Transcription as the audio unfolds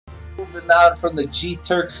Moving on from the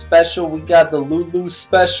G-Turk special, we got the Lulu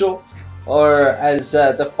special, or as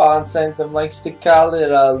the font Sanctum likes to call it,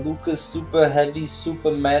 Lucas Super Heavy, Super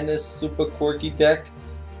Madness, Super Quirky deck.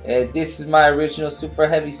 This is my original Super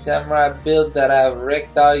Heavy Samurai build that I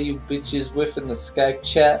wrecked all you bitches with in the Skype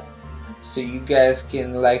chat, so you guys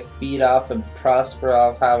can like beat off and prosper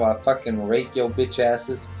off how I fucking rake your bitch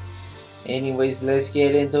asses. Anyways, let's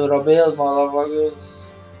get into the build, motherfuckers.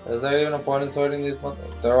 Is there even a point in sorting these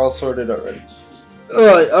motherfuckers? They're all sorted already.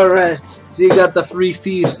 Alright, so you got the free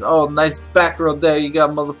thieves. Oh, nice back row there. You got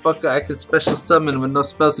motherfucker. I can special summon with no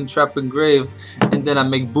spells and trap and grave, and then I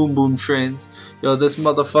make boom boom trains. Yo, this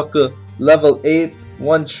motherfucker level 8,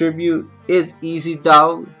 1 tribute. It's easy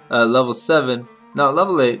dog. Level 7. No,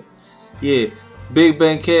 level 8. Yeah. Big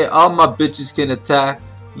Bang K. All my bitches can attack.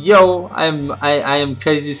 Yo, I am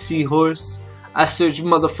Kaiser Seahorse. I search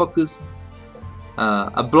motherfuckers.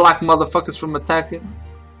 I block motherfuckers from attacking.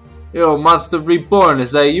 Yo, Monster Reborn,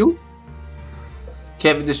 is that you?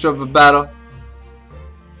 Can't be destroyed by battle.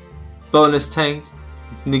 Bonus tank.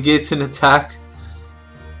 Negates an attack.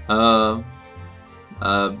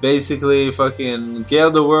 Basically fucking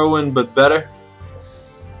Gale the Whirlwind, but better.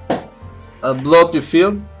 Blow up your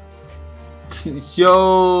field.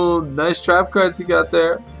 Yo, nice trap cards you got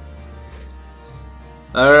there.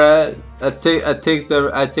 Alright, I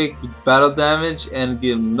take battle damage and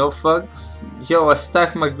give no fucks. Yo, I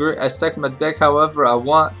stack my deck however I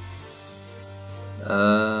want.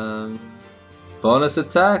 Bonus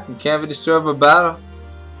attack, can't be destroyed by battle.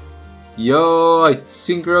 Yo, I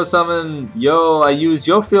synchro summon. Yo, I use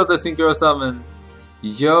your field to synchro summon.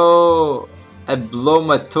 Yo, I blow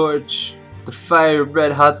my torch. The fire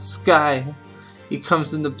red hot sky. He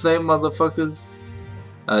comes into play, motherfuckers.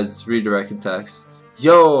 It's redirect attacks.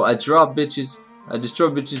 Yo, I drop bitches. I destroy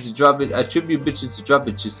bitches to drop it. I tribute bitches to drop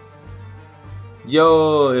bitches.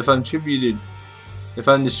 Yo, if I'm tributed, if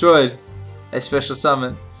I'm destroyed, I special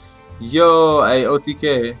summon. Yo, I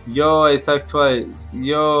OTK. Yo, I attack twice.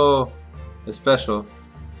 Yo, a special.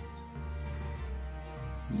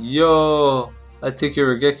 Yo, I take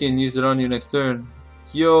your Regeki and use it on you next turn.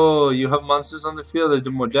 Yo, you have monsters on the field that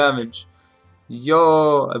do more damage.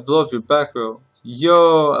 Yo, I blow up your back row.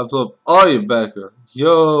 Yo, I blow up all your back row.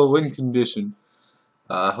 Yo, win condition.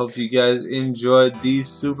 I hope you guys enjoyed the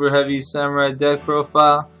Super Heavy Samurai deck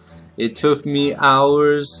profile. It took me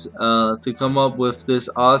hours to come up with this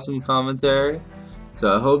awesome commentary.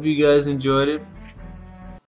 So I hope you guys enjoyed it.